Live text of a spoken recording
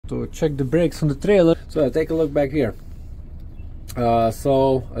to check the brakes on the trailer. So take a look back here.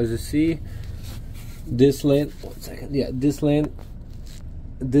 So as you see, this lane, one second, yeah, this lane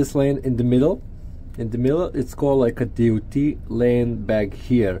in the middle, it's called like a DOT lane back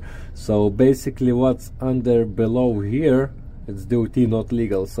here. So basically what's under below here, it's DOT not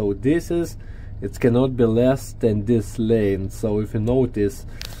legal. So it cannot be less than this lane. So if you notice,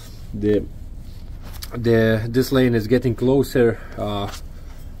 this lane is getting closer,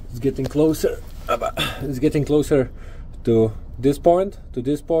 it's getting closer to this point,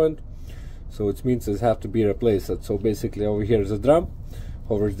 so it means it have to be replaced. So basically over here is a drum,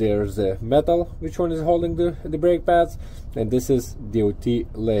 over there is a metal, which one is holding the brake pads, and this is DOT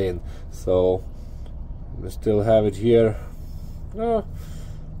lane. So we still have it here,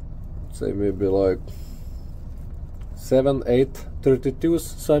 say maybe like 7, 8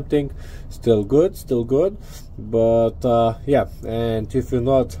 32s, something. Still good, but yeah. And if you're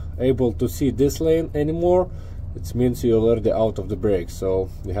not able to see this lane anymore, it means you're already out of the brakes, so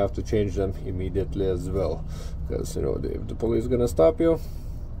you have to change them immediately as well, because you know, if the police is gonna stop you,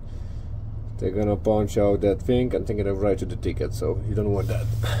 they're gonna punch out that thing and they're gonna write you the ticket, so you don't want that.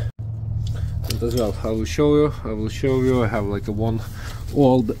 And as well, I will show you, I have like a one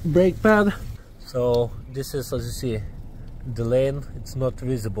old brake pad. So this is, as you see, the lane, it's not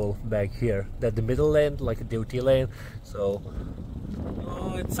visible back here, that the middle lane, like a DOT lane. So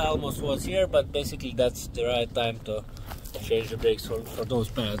it's almost was here, but basically that's the right time to change the brakes for those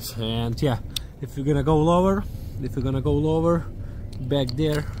pads. And yeah, if you're gonna go lower, back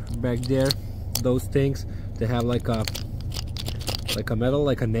there, those things, they have like a metal,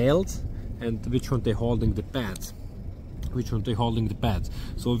 like a nails, and which one they holding the pads,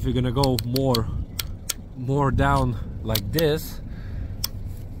 so if you're gonna go more down like this,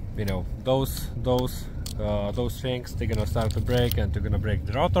 you know, those things, they're gonna start to break and they're gonna break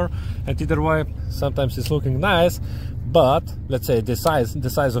the rotor. And either way, sometimes it's looking nice, but let's say the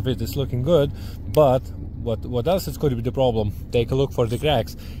size of it is looking good, but what else is going to be the problem? Take a look for the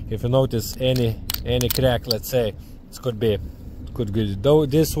cracks. If you notice any crack, let's say it could be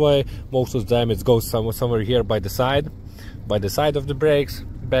this way, most of the time it goes somewhere here by the side of the brakes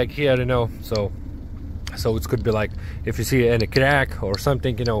back here, you know. So it could be like, if you see any crack or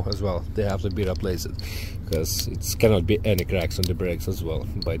something, you know, as well, they have to be replaced, because it cannot be any cracks on the brakes as well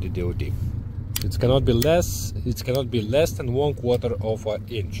by the DOT. It cannot be less than 1/4 of an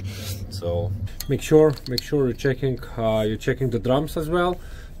inch. So make sure you're checking the drums as well.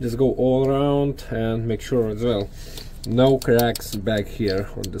 Just go all around and make sure as well no cracks back here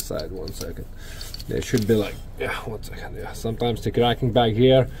on the side. One second, there should be like, yeah, 1 second, yeah, sometimes the cracking back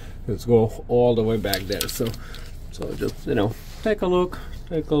here, let's go all the way back there. So just, you know, take a look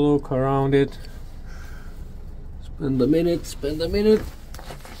around it, spend a minute.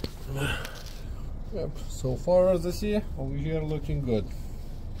 Yep, so far as I see, over here looking good,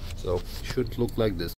 so should look like this.